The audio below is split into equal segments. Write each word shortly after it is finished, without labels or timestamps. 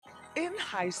In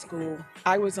high school,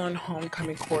 I was on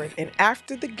homecoming court, and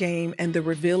after the game and the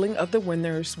revealing of the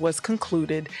winners was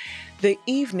concluded, the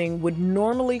evening would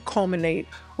normally culminate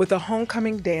with a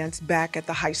homecoming dance back at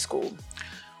the high school.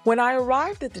 When I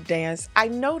arrived at the dance, I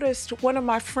noticed one of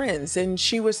my friends, and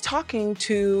she was talking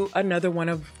to another one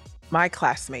of my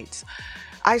classmates.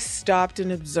 I stopped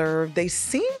and observed. They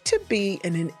seemed to be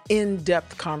in an in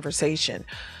depth conversation.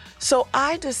 So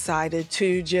I decided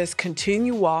to just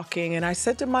continue walking, and I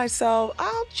said to myself,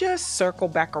 I'll just circle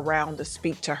back around to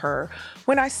speak to her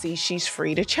when I see she's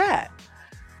free to chat.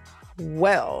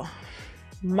 Well,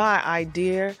 my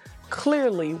idea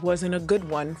clearly wasn't a good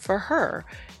one for her,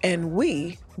 and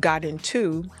we got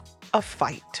into a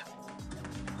fight.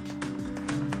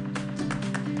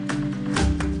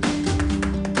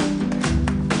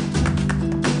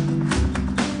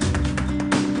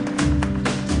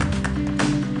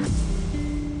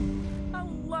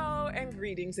 Hello and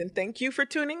greetings, and thank you for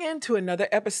tuning in to another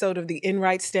episode of the In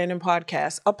Right Standing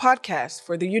Podcast, a podcast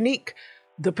for the unique,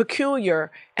 the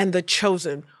peculiar, and the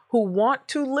chosen who want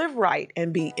to live right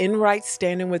and be in right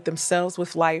standing with themselves,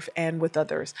 with life, and with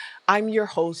others. I'm your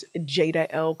host, Jada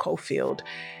L. Cofield.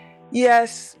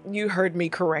 Yes, you heard me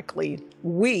correctly.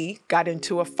 We got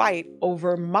into a fight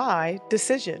over my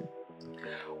decision.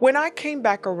 When I came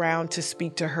back around to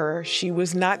speak to her, she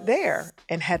was not there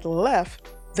and had left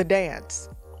the dance.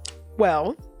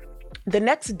 Well, the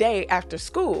next day after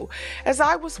school, as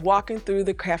I was walking through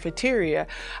the cafeteria,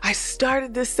 I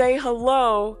started to say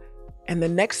hello. And the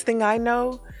next thing I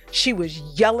know, she was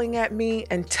yelling at me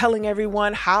and telling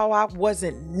everyone how I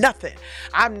wasn't nothing.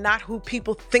 I'm not who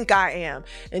people think I am.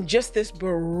 And just this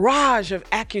barrage of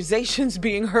accusations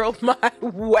being hurled my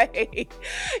way.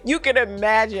 You can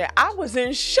imagine I was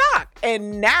in shock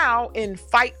and now in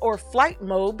fight or flight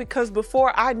mode, because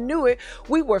before I knew it,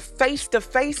 we were face to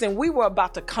face and we were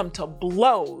about to come to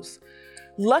blows.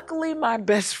 Luckily, my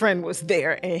best friend was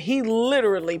there and he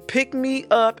literally picked me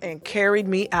up and carried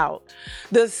me out.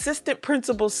 The assistant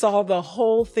principal saw the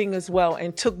whole thing as well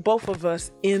and took both of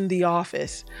us in the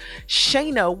office.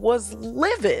 Shayna was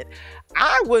livid.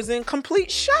 I was in complete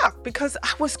shock because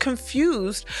I was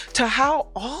confused to how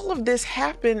all of this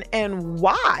happened and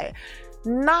why.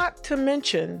 Not to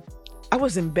mention, I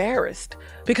was embarrassed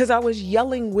because I was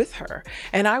yelling with her,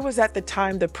 and I was at the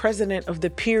time the president of the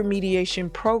peer mediation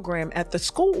program at the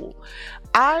school.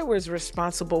 I was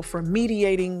responsible for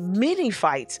mediating many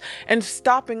fights and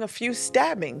stopping a few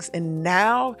stabbings, and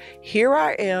now here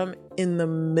I am in the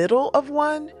middle of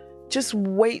one. Just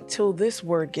wait till this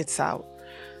word gets out.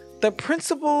 The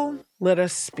principal let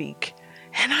us speak,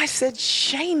 and I said,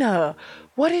 Shayna,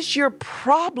 what is your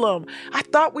problem? I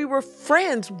thought we were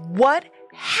friends. What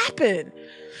happened?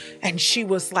 And she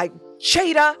was like,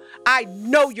 Jada, I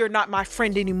know you're not my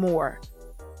friend anymore.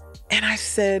 And I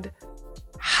said,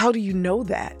 how do you know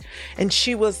that? And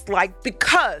she was like,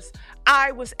 because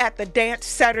I was at the dance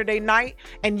Saturday night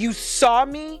and you saw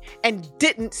me and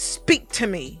didn't speak to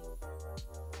me.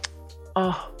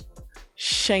 Oh,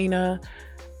 Shayna,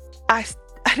 I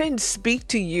didn't speak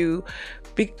to you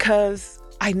because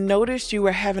I noticed you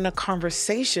were having a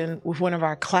conversation with one of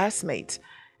our classmates.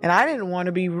 And I didn't want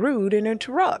to be rude and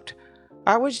interrupt.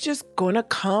 I was just going to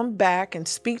come back and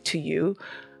speak to you.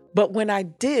 But when I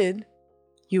did,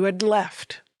 you had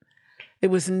left. It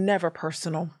was never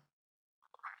personal.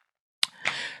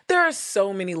 There are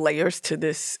so many layers to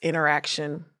this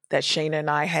interaction that Shayna and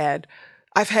I had.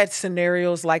 I've had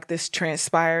scenarios like this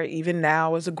transpire even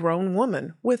now as a grown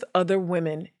woman with other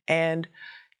women and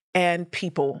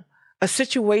people. A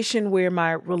situation where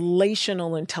my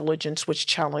relational intelligence was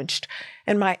challenged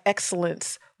and my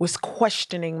excellence was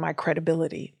questioning my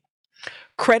credibility.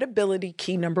 Credibility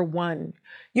key number one.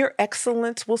 Your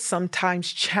excellence will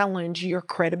sometimes challenge your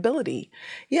credibility.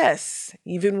 Yes,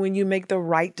 even when you make the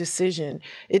right decision,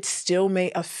 it still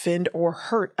may offend or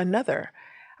hurt another.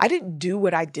 I didn't do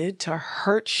what I did to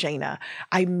hurt Shayna.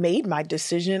 I made my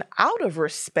decision out of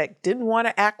respect. Didn't want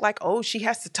to act like, oh, she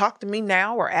has to talk to me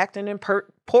now or acting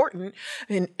important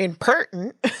and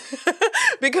impertinent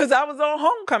because I was on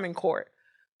homecoming court.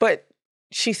 But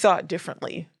she saw it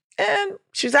differently. And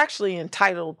she's actually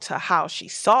entitled to how she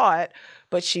saw it,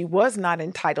 but she was not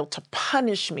entitled to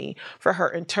punish me for her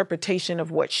interpretation of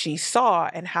what she saw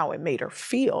and how it made her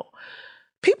feel.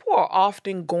 People are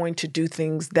often going to do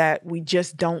things that we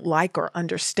just don't like or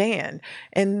understand,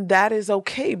 and that is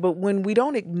okay. But when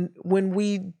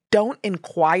we don't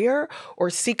inquire or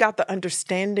seek out the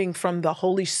understanding from the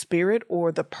Holy Spirit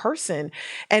or the person,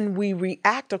 and we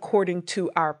react according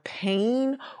to our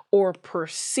pain or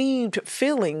perceived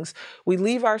feelings, we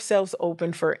leave ourselves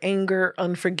open for anger,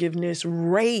 unforgiveness,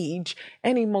 rage,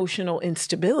 and emotional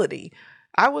instability.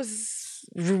 I was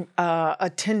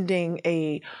attending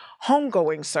a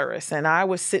homegoing service, and I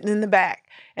was sitting in the back,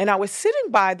 and I was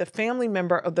sitting by the family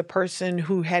member of the person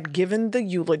who had given the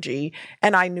eulogy,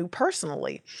 and I knew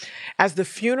personally. As the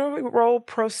funeral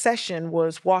procession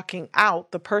was walking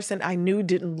out, the person I knew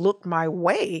didn't look my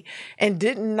way and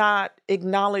did not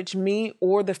acknowledge me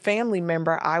or the family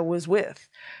member I was with.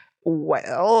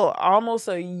 Well, almost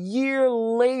a year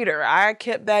later, I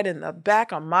kept that in the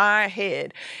back of my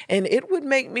head, and it would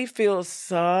make me feel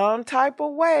some type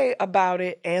of way about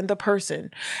it and the person.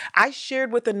 I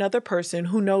shared with another person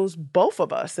who knows both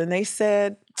of us, and they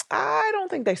said, I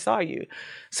don't think they saw you.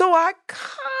 So I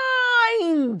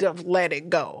kind of let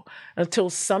it go until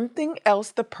something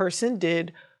else the person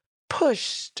did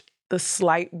pushed the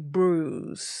slight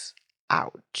bruise.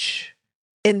 Ouch.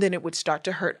 And then it would start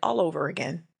to hurt all over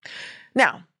again.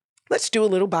 Now, let's do a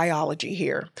little biology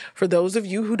here. For those of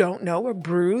you who don't know, a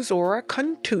bruise or a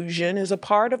contusion is a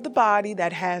part of the body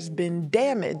that has been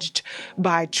damaged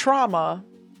by trauma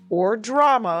or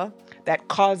drama that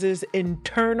causes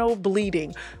internal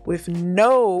bleeding with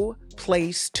no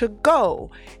place to go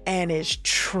and is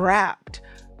trapped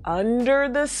under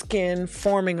the skin,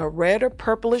 forming a red or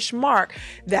purplish mark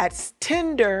that's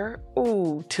tender,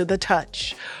 to the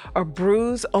touch. A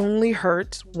bruise only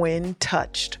hurts when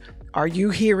touched. Are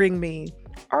you hearing me?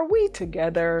 Are we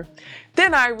together?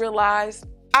 Then I realized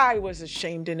I was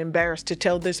ashamed and embarrassed to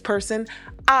tell this person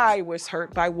I was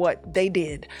hurt by what they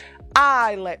did.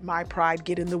 I let my pride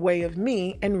get in the way of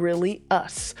me and really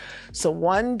us. So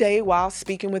one day while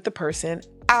speaking with the person,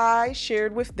 I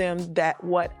shared with them that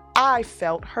what I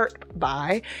felt hurt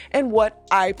by and what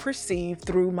I perceived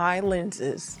through my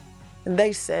lenses. And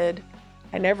they said,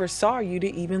 I never saw you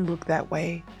to even look that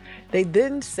way. They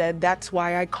then said that's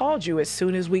why I called you as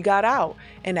soon as we got out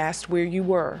and asked where you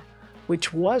were,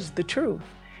 which was the truth.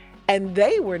 And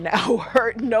they were now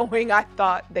hurt knowing I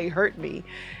thought they hurt me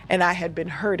and I had been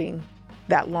hurting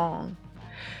that long.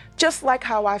 Just like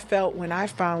how I felt when I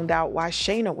found out why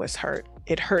Shayna was hurt,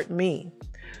 it hurt me.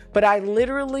 But I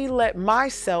literally let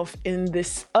myself in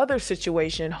this other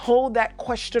situation hold that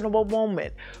questionable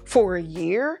moment for a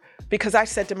year because I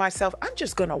said to myself, I'm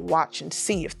just going to watch and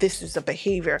see if this is a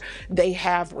behavior they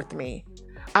have with me.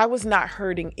 I was not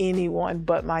hurting anyone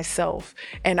but myself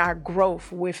and our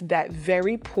growth with that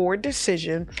very poor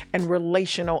decision and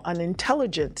relational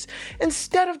unintelligence.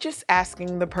 Instead of just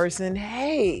asking the person,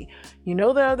 hey, the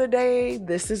other day,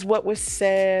 this is what was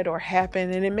said or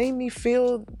happened and it made me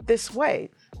feel this way.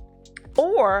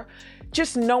 Or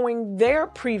just knowing their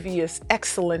previous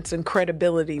excellence and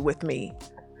credibility with me.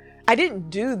 I didn't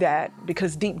do that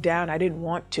because deep down I didn't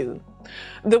want to.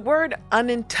 The word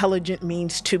unintelligent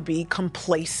means to be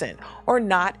complacent or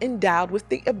not endowed with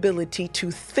the ability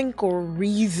to think or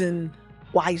reason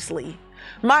wisely.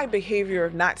 My behavior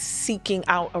of not seeking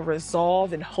out a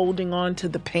resolve and holding on to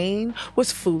the pain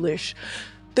was foolish.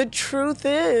 The truth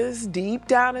is, deep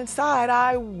down inside,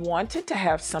 I wanted to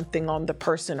have something on the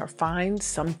person or find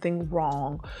something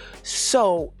wrong.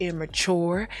 So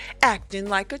immature, acting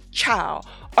like a child,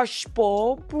 a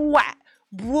spoiled brat,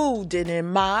 brooding in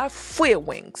my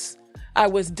feelings. I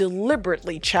was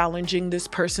deliberately challenging this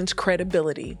person's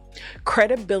credibility.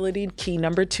 Credibility key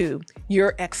number 2,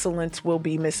 your excellence will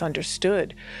be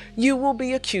misunderstood. You will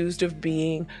be accused of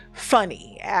being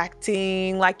funny,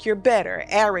 acting like you're better,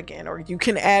 arrogant, or you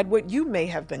can add what you may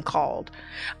have been called.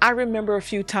 I remember a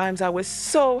few times I was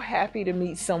so happy to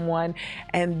meet someone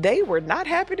and they were not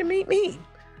happy to meet me.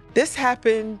 This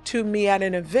happened to me at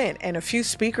an event and a few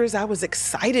speakers I was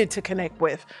excited to connect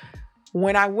with.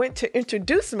 When I went to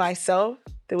introduce myself,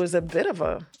 there was a bit of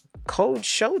a cold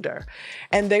shoulder,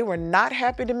 and they were not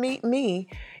happy to meet me,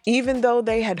 even though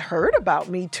they had heard about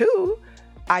me too.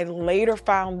 I later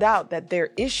found out that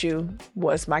their issue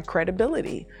was my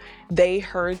credibility. They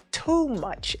heard too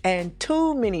much and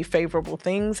too many favorable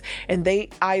things, and they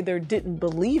either didn't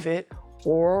believe it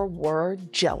or were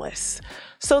jealous.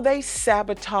 So they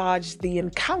sabotaged the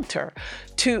encounter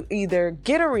to either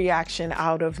get a reaction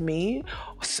out of me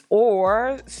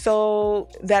or so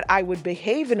that I would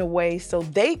behave in a way so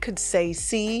they could say,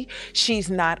 see, she's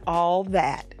not all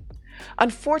that.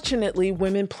 Unfortunately,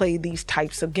 women play these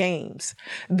types of games.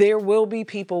 There will be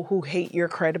people who hate your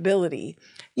credibility.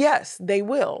 Yes, they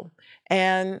will.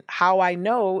 And how I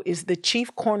know is the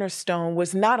chief cornerstone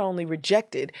was not only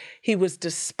rejected, he was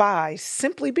despised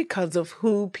simply because of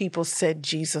who people said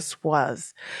Jesus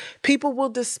was. People will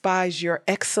despise your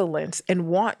excellence and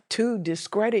want to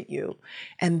discredit you.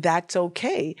 And that's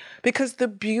okay, because the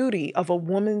beauty of a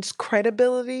woman's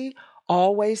credibility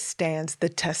always stands the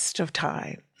test of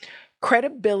time.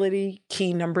 Credibility,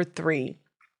 key number 3.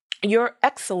 Your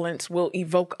excellence will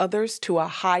evoke others to a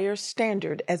higher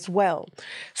standard as well.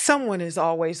 Someone is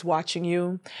always watching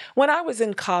you. When I was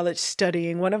in college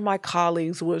studying, one of my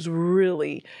colleagues was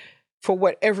really, for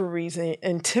whatever reason,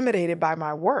 intimidated by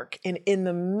my work. And in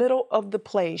the middle of the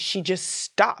play, she just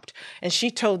stopped and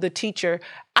she told the teacher,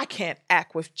 "I can't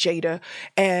act with Jada,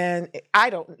 and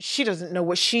she doesn't know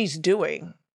what she's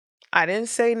doing." I didn't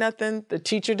say nothing. The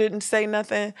teacher didn't say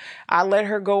nothing. I let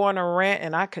her go on a rant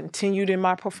and I continued in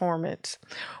my performance.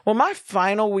 Well, my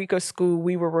final week of school,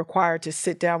 we were required to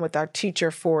sit down with our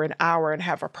teacher for an hour and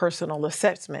have a personal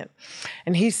assessment.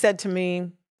 And he said to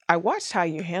me, "I watched how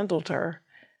you handled her,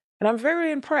 and I'm very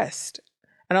impressed.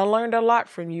 And I learned a lot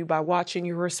from you by watching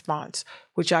your response,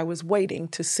 which I was waiting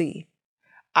to see."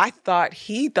 I thought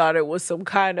he thought it was some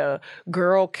kind of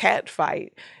girl cat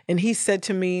fight. And he said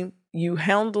to me, "You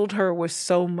handled her with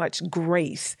so much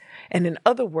grace, and in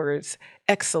other words,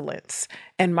 excellence.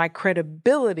 And my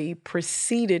credibility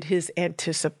preceded his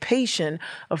anticipation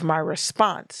of my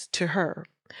response to her."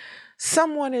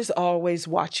 Someone is always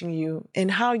watching you,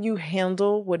 and how you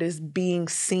handle what is being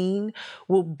seen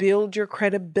will build your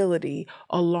credibility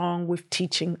along with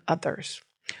teaching others.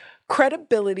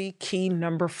 Credibility, key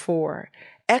number 4.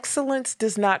 Excellence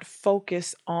does not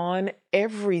focus on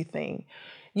everything.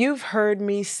 You've heard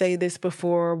me say this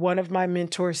before. One of my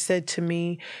mentors said to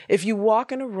me, if you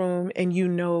walk in a room and you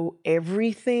know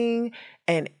everything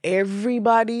and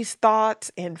everybody's thoughts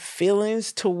and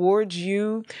feelings towards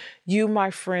you, you,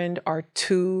 my friend, are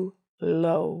too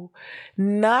low.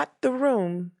 Not the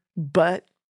room, but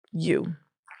you.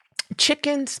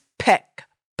 Chickens peck,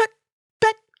 peck,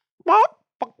 peck, walk,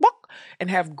 walk, walk, and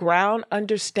have ground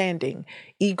understanding.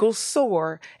 Eagles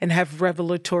soar and have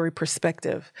revelatory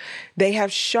perspective. They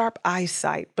have sharp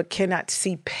eyesight, but cannot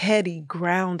see petty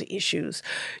ground issues.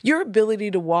 Your ability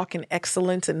to walk in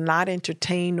excellence and not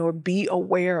entertain or be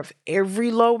aware of every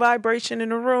low vibration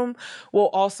in a room will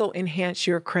also enhance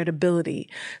your credibility.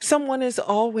 Someone is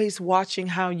always watching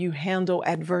how you handle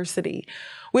adversity.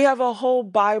 We have a whole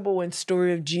Bible and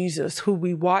story of Jesus who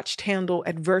we watched handle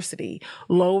adversity,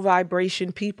 low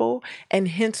vibration people, and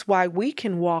hence why we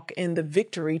can walk in the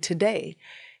victory today.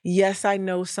 Yes, I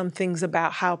know some things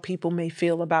about how people may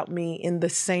feel about me. In the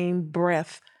same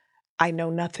breath, I know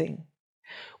nothing.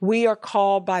 We are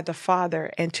called by the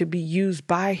Father and to be used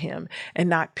by Him and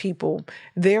not people.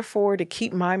 Therefore, to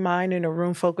keep my mind in a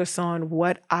room focused on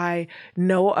what I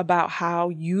know about how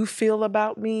you feel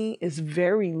about me is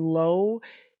very low.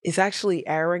 It's actually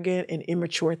arrogant and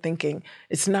immature thinking.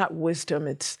 It's not wisdom.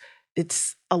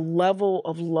 It's a level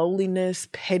of lowliness,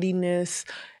 pettiness,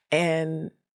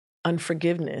 and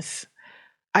unforgiveness.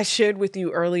 I shared with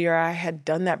you earlier, I had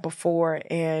done that before,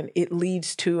 and it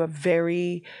leads to a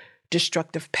very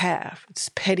destructive path. It's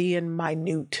petty and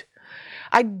minute.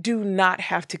 I do not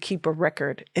have to keep a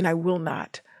record, and I will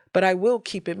not, but I will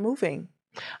keep it moving.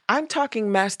 I'm talking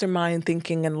mastermind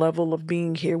thinking and level of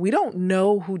being here. We don't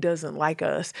know who doesn't like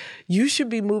us. You should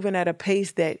be moving at a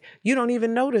pace that you don't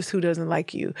even notice who doesn't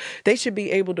like you. They should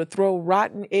be able to throw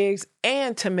rotten eggs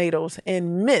and tomatoes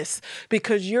and miss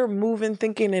because you're moving,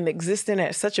 thinking, and existing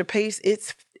at such a pace.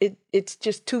 It's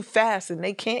just too fast and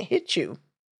they can't hit you.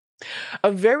 A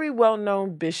very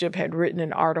well-known bishop had written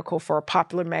an article for a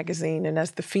popular magazine, and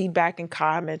as the feedback and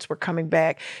comments were coming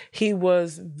back, he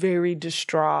was very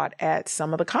distraught at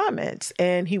some of the comments,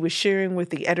 and he was sharing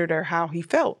with the editor how he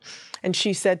felt. And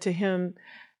she said to him,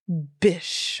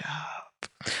 "Bishop,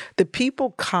 the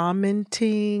people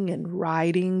commenting and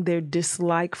writing their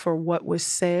dislike for what was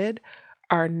said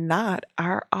are not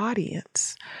our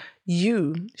audience.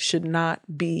 You should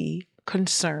not be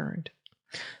concerned."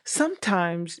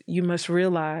 Sometimes you must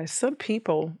realize some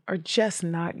people are just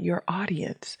not your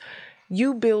audience.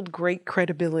 You build great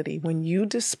credibility when you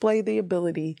display the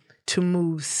ability to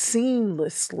move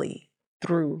seamlessly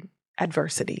through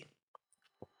adversity.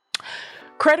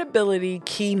 Credibility,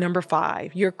 key number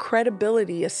 5. Your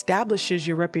credibility establishes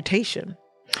your reputation.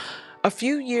 A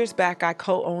few years back, I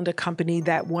co-owned a company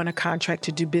that won a contract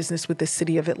to do business with the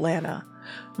city of Atlanta.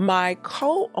 My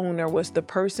co-owner was the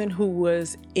person who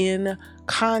was in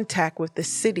contact with the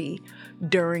city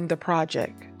during the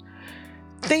project.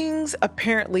 Things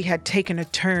apparently had taken a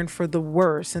turn for the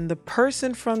worse, and the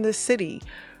person from the city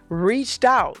reached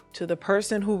out to the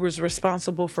person who was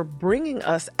responsible for bringing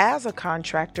us as a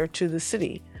contractor to the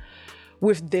city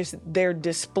with their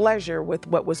displeasure with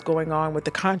what was going on with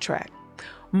the contract.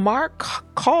 Mark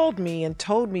called me and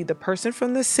told me the person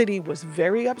from the city was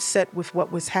very upset with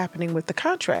what was happening with the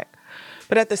contract.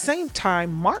 But at the same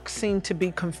time, Mark seemed to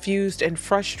be confused and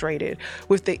frustrated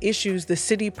with the issues the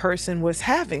city person was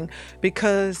having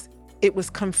because it was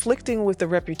conflicting with the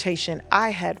reputation I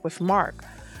had with Mark.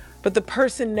 But the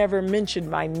person never mentioned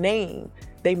my name.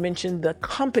 They mentioned the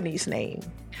company's name.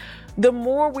 The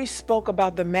more we spoke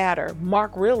about the matter,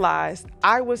 Mark realized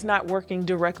I was not working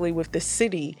directly with the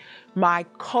city. My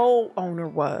co-owner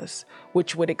was,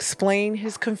 which would explain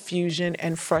his confusion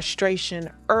and frustration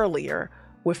earlier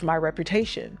with my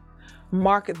reputation.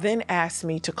 Mark then asked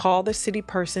me to call the city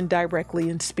person directly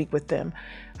and speak with them.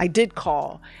 I did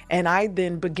call, and I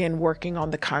then began working on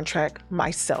the contract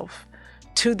myself.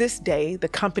 To this day, the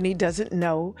company doesn't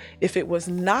know if it was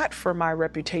not for my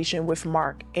reputation with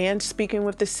Mark and speaking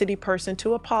with the city person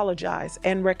to apologize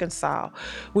and reconcile,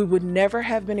 we would never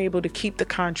have been able to keep the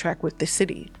contract with the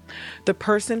city. The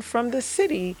person from the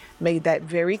city made that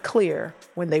very clear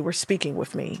when they were speaking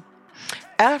with me.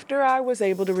 After I was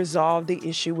able to resolve the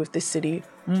issue with the city,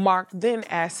 Mark then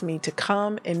asked me to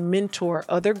come and mentor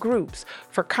other groups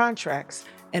for contracts,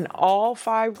 and all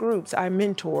 5 groups I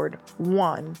mentored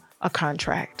won a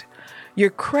contract. Your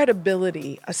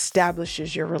credibility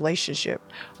establishes your relationship.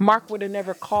 Mark would have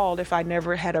never called if I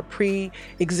never had a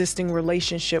pre-existing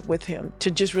relationship with him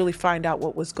to just really find out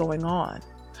what was going on.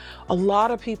 A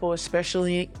lot of people,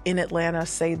 especially in Atlanta,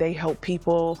 say they help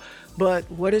people, but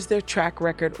what is their track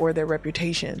record or their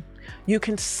reputation? You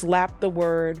can slap the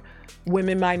word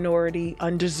women minority,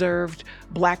 undeserved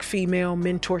Black female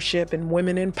mentorship, and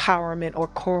women empowerment or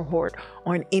cohort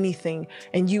on anything,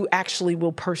 and you actually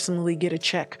will personally get a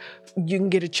check. You can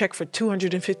get a check for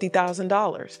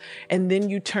 $250,000, and then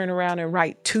you turn around and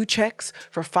write 2 checks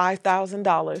for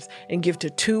 $5,000 and give to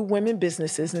 2 women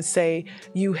businesses and say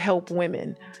you help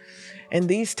women. And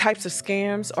these types of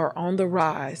scams are on the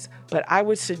rise. But I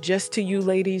would suggest to you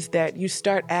ladies that you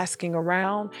start asking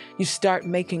around, you start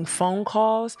making phone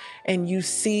calls, and you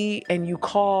see and you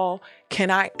call,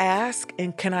 can I ask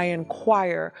and can I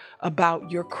inquire about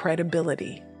your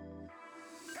credibility?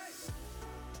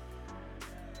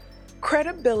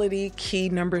 Credibility key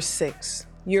number 6.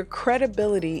 Your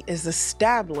credibility is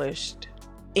established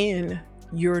in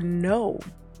your no.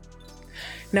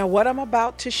 Now, what I'm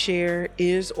about to share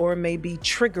is or may be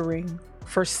triggering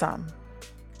for some.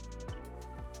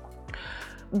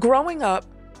 Growing up,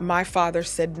 my father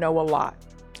said no a lot,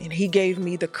 and he gave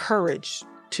me the courage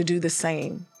to do the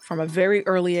same from a very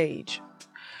early age.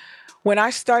 When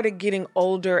I started getting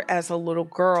older as a little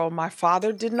girl, my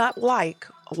father did not like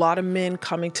a lot of men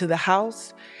coming to the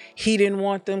house. He didn't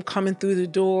want them coming through the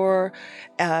door,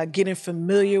 getting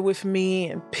familiar with me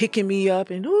and picking me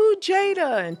up and, ooh,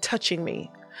 Jada, and touching me.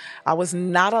 I was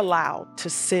not allowed to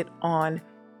sit on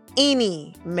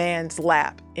any man's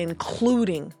lap,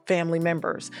 including family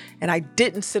members. And I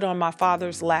didn't sit on my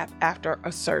father's lap after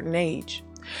a certain age.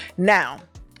 Now,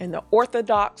 in the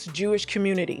Orthodox Jewish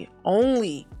community,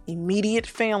 only immediate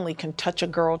family can touch a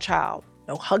girl child.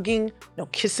 No hugging, no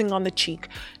kissing on the cheek,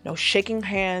 no shaking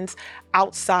hands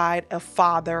outside of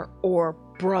father or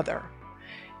brother.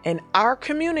 In our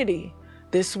community,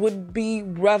 this would be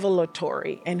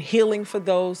revelatory and healing for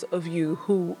those of you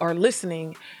who are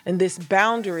listening, and this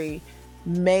boundary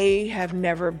may have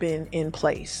never been in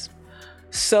place.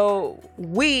 So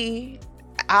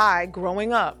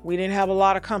growing up, we didn't have a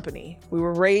lot of company. We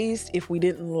were raised, if we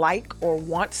didn't like or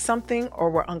want something or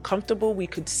were uncomfortable, we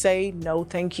could say no,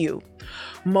 thank you.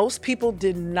 Most people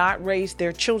did not raise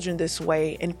their children this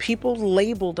way, and people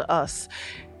labeled us,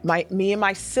 me and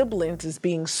my siblings, as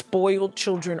being spoiled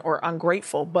children or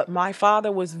ungrateful. But my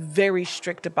father was very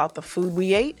strict about the food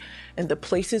we ate and the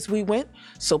places we went.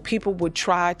 So people would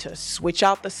try to switch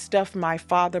out the stuff my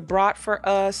father brought for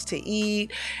us to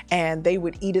eat, and they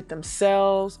would eat it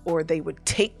themselves, or they would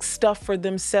take stuff for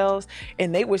themselves.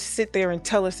 And they would sit there and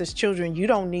tell us as children, you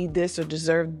don't need this or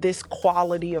deserve this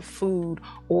quality of food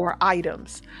or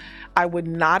items. I would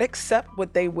not accept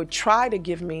what they would try to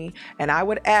give me, and I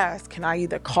would ask, can I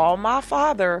either call my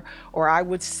father, or I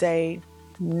would say,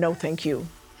 no, thank you.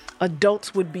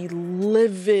 Adults would be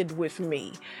livid with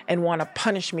me and want to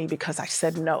punish me because I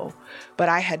said no. But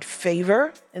I had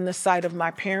favor in the sight of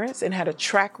my parents and had a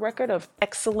track record of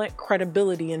excellent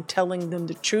credibility in telling them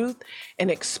the truth and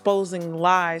exposing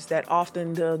lies that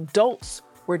often the adults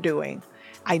were doing.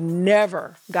 I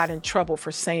never got in trouble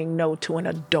for saying no to an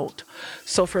adult.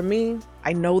 So for me,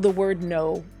 I know the word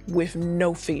no with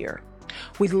no fear.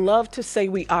 We love to say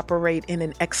we operate in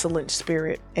an excellent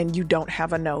spirit, and you don't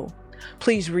have a no.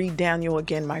 Please read Daniel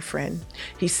again, my friend.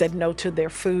 He said no to their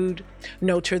food,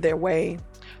 no to their way,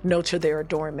 no to their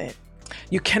adornment.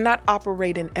 You cannot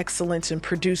operate in excellence and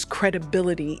produce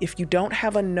credibility if you don't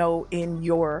have a no in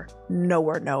your no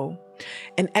or no.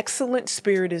 An excellent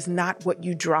spirit is not what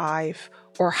you drive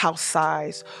or house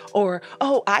size or,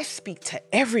 oh, I speak to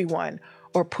everyone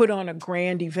or put on a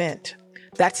grand event.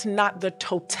 That's not the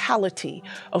totality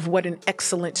of what an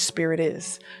excellent spirit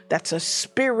is. That's a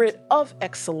spirit of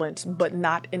excellence, but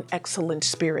not an excellent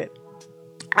spirit.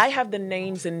 I have the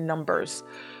names and numbers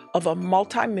of a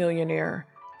multimillionaire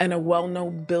and a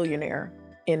well-known billionaire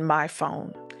in my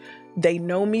phone. They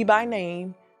know me by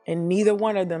name, and neither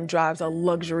one of them drives a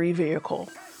luxury vehicle.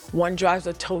 One drives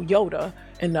a Toyota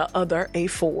and the other a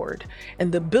Ford,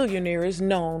 and the billionaire is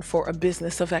known for a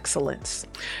business of excellence.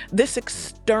 This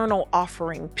external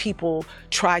offering people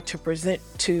try to present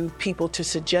to people to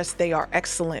suggest they are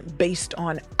excellent based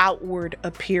on outward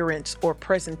appearance or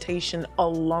presentation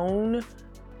alone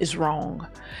is wrong.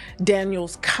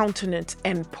 Daniel's countenance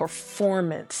and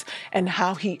performance and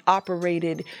how he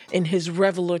operated in his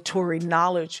revelatory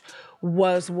knowledge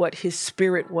was what his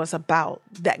spirit was about,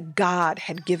 that God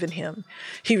had given him.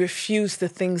 He refused the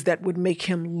things that would make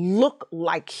him look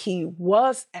like he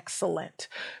was excellent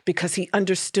because he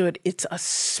understood it's a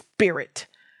spirit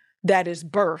that is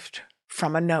birthed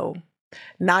from a no,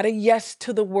 not a yes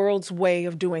to the world's way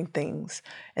of doing things.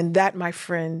 And that, my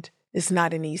friend, is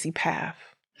not an easy path.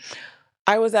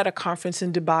 I was at a conference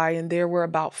in Dubai, and there were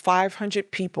about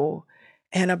 500 people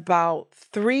and about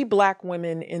 3 Black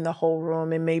women in the whole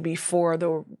room and maybe 4 of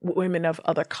the women of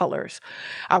other colors.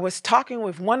 I was talking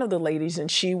with one of the ladies,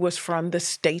 and she was from the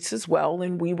States as well.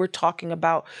 And we were talking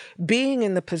about being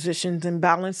in the positions and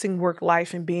balancing work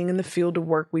life and being in the field of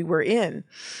work we were in.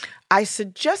 I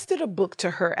suggested a book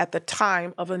to her at the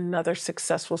time of another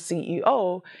successful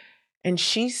CEO, and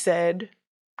she said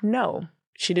no.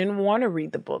 She didn't want to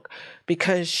read the book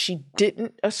because she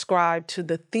didn't ascribe to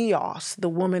the theos the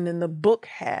woman in the book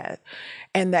had,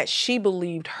 and that she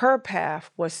believed her path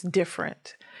was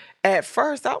different. At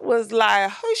first, I was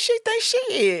like, who she think she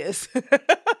is?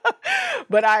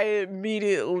 But I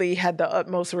immediately had the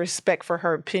utmost respect for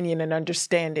her opinion and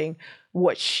understanding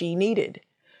what she needed.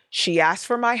 She asked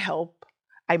for my help.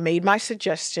 I made my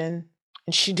suggestion,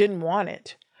 and she didn't want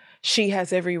it. She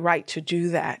has every right to do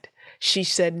that. She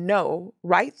said no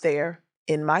right there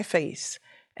in my face.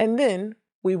 And then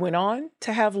we went on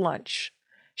to have lunch.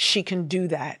 She can do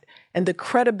that. And the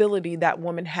credibility that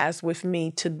woman has with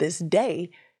me to this day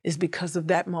is because of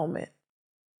that moment.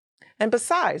 And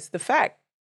besides the fact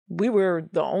we were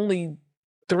the only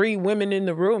 3 women in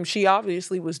the room, she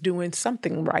obviously was doing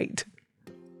something right.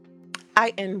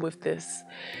 I end with this.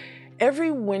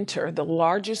 Every winter, the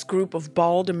largest group of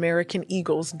bald American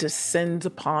eagles descends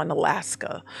upon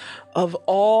Alaska. Of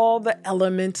all the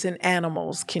elements and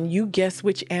animals, can you guess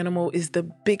which animal is the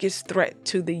biggest threat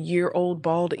to the year-old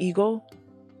bald eagle?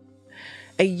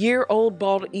 A year-old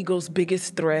bald eagle's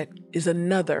biggest threat is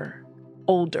another,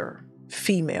 older,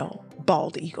 female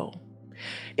bald eagle.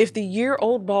 If the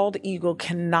year-old bald eagle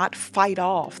cannot fight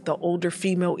off the older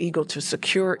female eagle to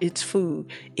secure its food,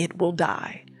 it will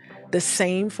die. The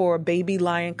same for a baby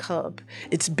lion cub.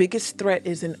 Its biggest threat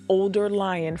is an older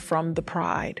lion from the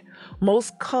pride.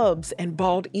 Most cubs and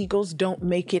bald eagles don't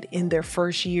make it in their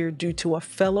first year due to a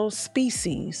fellow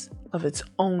species of its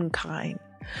own kind.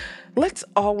 Let's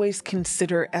always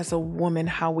consider as a woman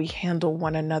how we handle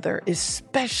one another,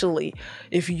 especially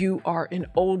if you are an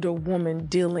older woman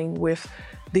dealing with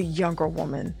the younger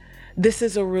woman. This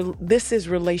is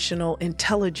relational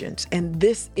intelligence, and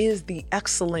this is the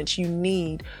excellence you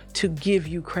need to give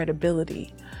you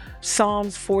credibility.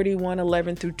 Psalms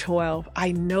 41:11 through 12.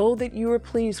 I know that you are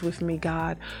pleased with me,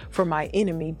 God, for my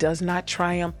enemy does not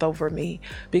triumph over me.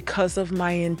 Because of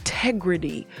my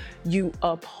integrity, you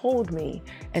uphold me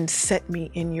and set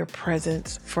me in your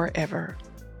presence forever.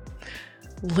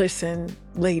 Listen,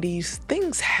 ladies,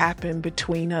 things happen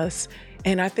between us.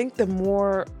 And I think the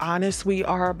more honest we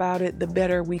are about it, the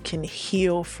better we can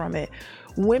heal from it.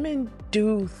 Women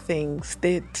do things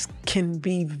that can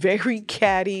be very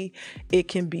catty. It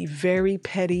can be very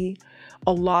petty.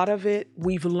 A lot of it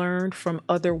we've learned from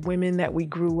other women that we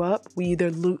grew up. We either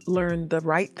learn the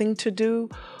right thing to do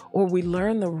or we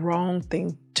learn the wrong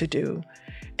thing to do.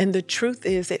 And the truth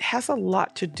is, it has a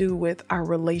lot to do with our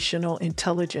relational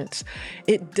intelligence.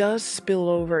 It does spill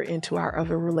over into our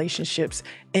other relationships,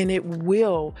 and it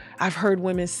will. I've heard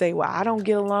women say, well, I don't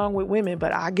get along with women,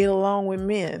 but I get along with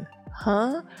men.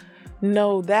 Huh?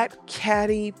 No, that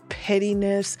catty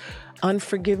pettiness,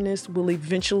 unforgiveness will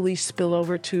eventually spill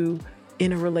over to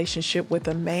in a relationship with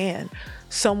a man.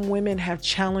 Some women have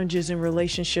challenges in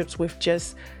relationships with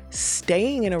just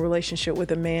staying in a relationship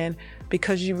with a man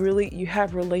because you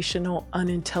have relational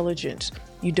unintelligence.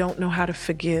 You don't know how to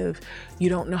forgive. You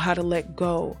don't know how to let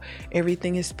go.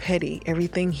 Everything is petty.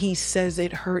 Everything he says,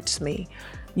 it hurts me.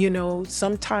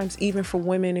 Sometimes even for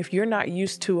women, if you're not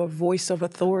used to a voice of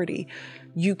authority,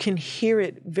 you can hear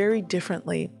it very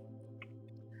differently.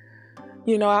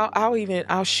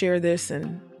 I'll share this,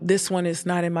 and this one is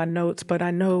not in my notes, but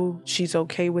I know she's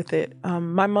okay with it.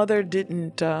 My mother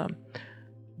didn't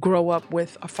grow up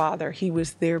with a father. He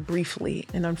was there briefly,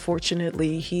 and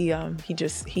unfortunately, he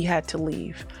had to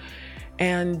leave.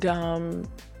 And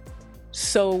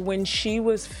so when she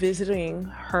was visiting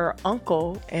her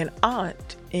uncle and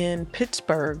aunt in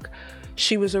Pittsburgh,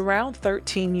 she was around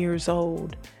 13 years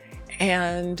old,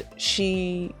 and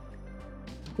she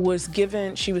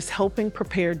was helping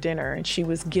prepare dinner, and she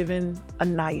was given a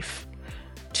knife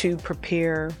to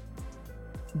prepare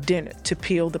dinner, to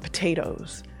peel the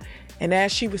potatoes. And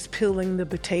as she was peeling the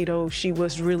potato, she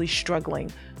was really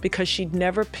struggling because she'd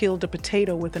never peeled a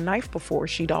potato with a knife before.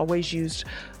 She'd always used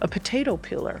a potato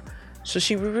peeler. So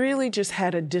she really just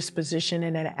had a disposition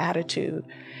and an attitude.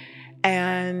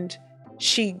 And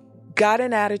she got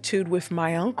an attitude with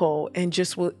my uncle, and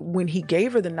just when he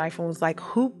gave her the knife and was like,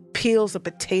 "Who peels a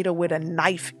potato with a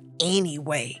knife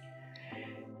anyway?"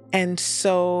 And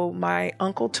so my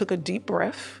uncle took a deep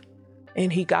breath,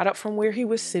 and he got up from where he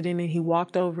was sitting, and he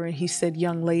walked over and he said,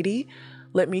 "Young lady,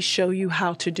 let me show you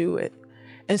how to do it."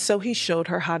 And so he showed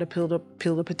her how to peel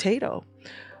the potato.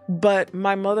 But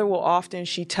my mother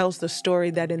she tells the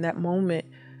story that in that moment,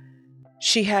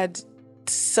 she had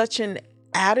such an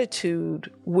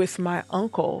attitude with my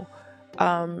uncle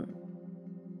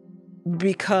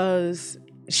because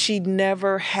she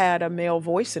never had a male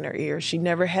voice in her ear. She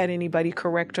never had anybody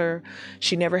correct her.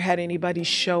 She never had anybody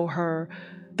show her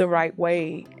the right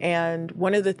way. And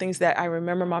one of the things that I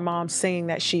remember my mom saying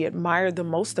that she admired the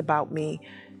most about me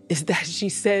is that she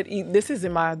said, this is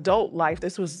in my adult life,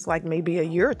 this was like maybe a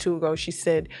year or two ago, she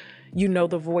said, "You know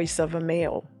the voice of a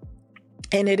male."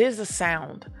 And it is a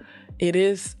sound. It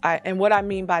is, and what I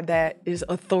mean by that is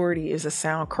authority is a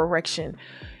sound, correction.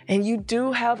 And you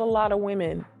do have a lot of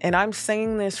women, and I'm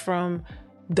saying this from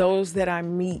those that I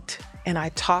meet and I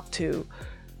talk to.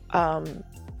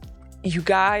 You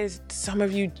guys, some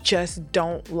of you just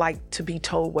don't like to be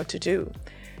told what to do.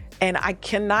 And I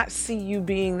cannot see you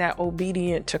being that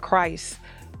obedient to Christ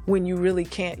when you really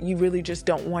can't. You really just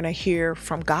don't want to hear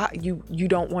from God. You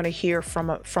don't want to hear from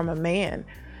a man,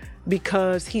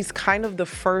 because he's kind of the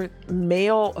first.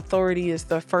 Male authority is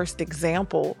the first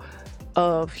example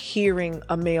of hearing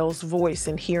a male's voice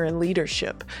and hearing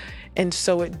leadership. And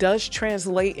so it does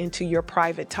translate into your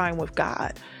private time with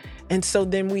God. And so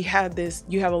then you have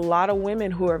a lot of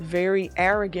women who are very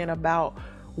arrogant about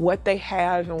what they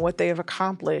have and what they have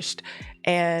accomplished.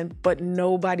 But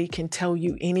nobody can tell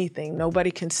you anything.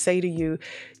 Nobody can say to you,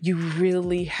 "You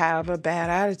really have a bad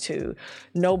attitude."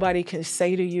 Nobody can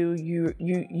say to you,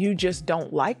 you just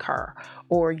don't like her,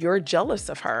 or you're jealous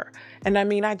of her. And I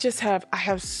mean, I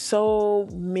have so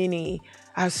many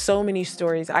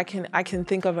stories. I can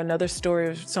think of another story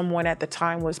of someone at the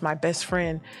time was my best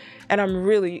friend. And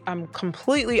I'm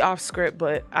completely off script,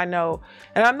 but I know,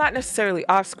 and I'm not necessarily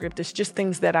off script. It's just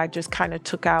things that I just kind of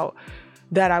took out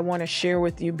that I want to share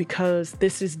with you, because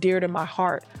this is dear to my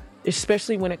heart,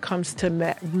 especially when it comes to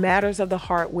matters of the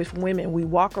heart with women. We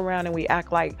walk around and we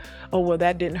act like, "Oh, well,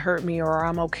 that didn't hurt me," or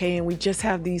 "I'm okay." And we just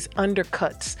have these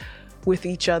undercuts with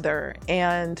each other.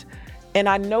 And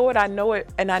I know it,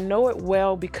 and I know it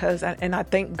well because I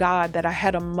thank God that I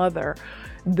had a mother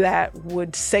that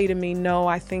would say to me, "No,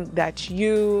 I think that's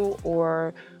you,"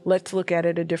 or "Let's look at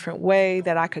it a different way,"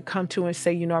 that I could come to and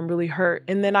say, "I'm really hurt."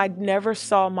 And then I never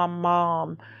saw my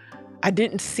mom. I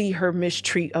didn't see her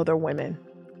mistreat other women.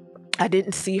 I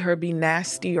didn't see her be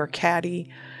nasty or catty.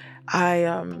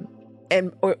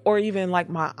 Or even like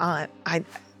my aunt,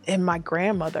 and my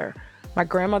grandmother. My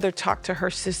grandmother talked to her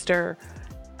sister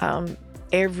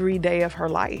every day of her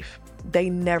life. They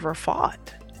never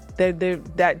fought.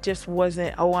 That just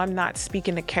wasn't, "Oh, I'm not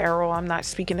speaking to Carol, I'm not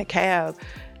speaking to Cab."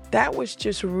 That was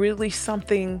just really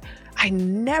something, I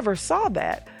never saw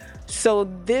that. So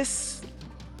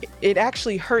it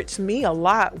actually hurts me a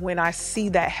lot when I see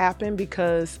that happen,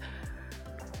 because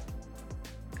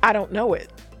I don't know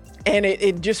it. And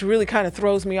it just really kind of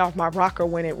throws me off my rocker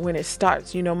when it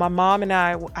starts. My mom and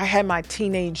I had my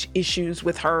teenage issues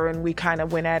with her, and we kind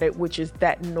of went at it, which is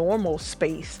that normal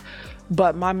space.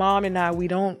 But my mom and I, we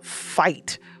don't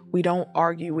fight. We don't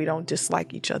argue. We don't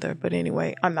dislike each other. But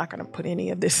anyway, I'm not going to put any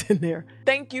of this in there.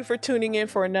 Thank you for tuning in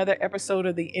for another episode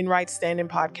of the In Right Standing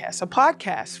Podcast, a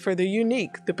podcast for the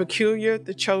unique, the peculiar,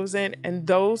 the chosen, and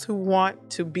those who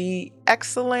want to be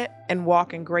excellent and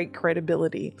walk in great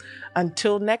credibility.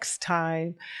 Until next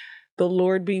time, the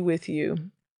Lord be with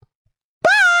you.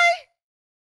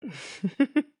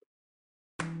 Bye.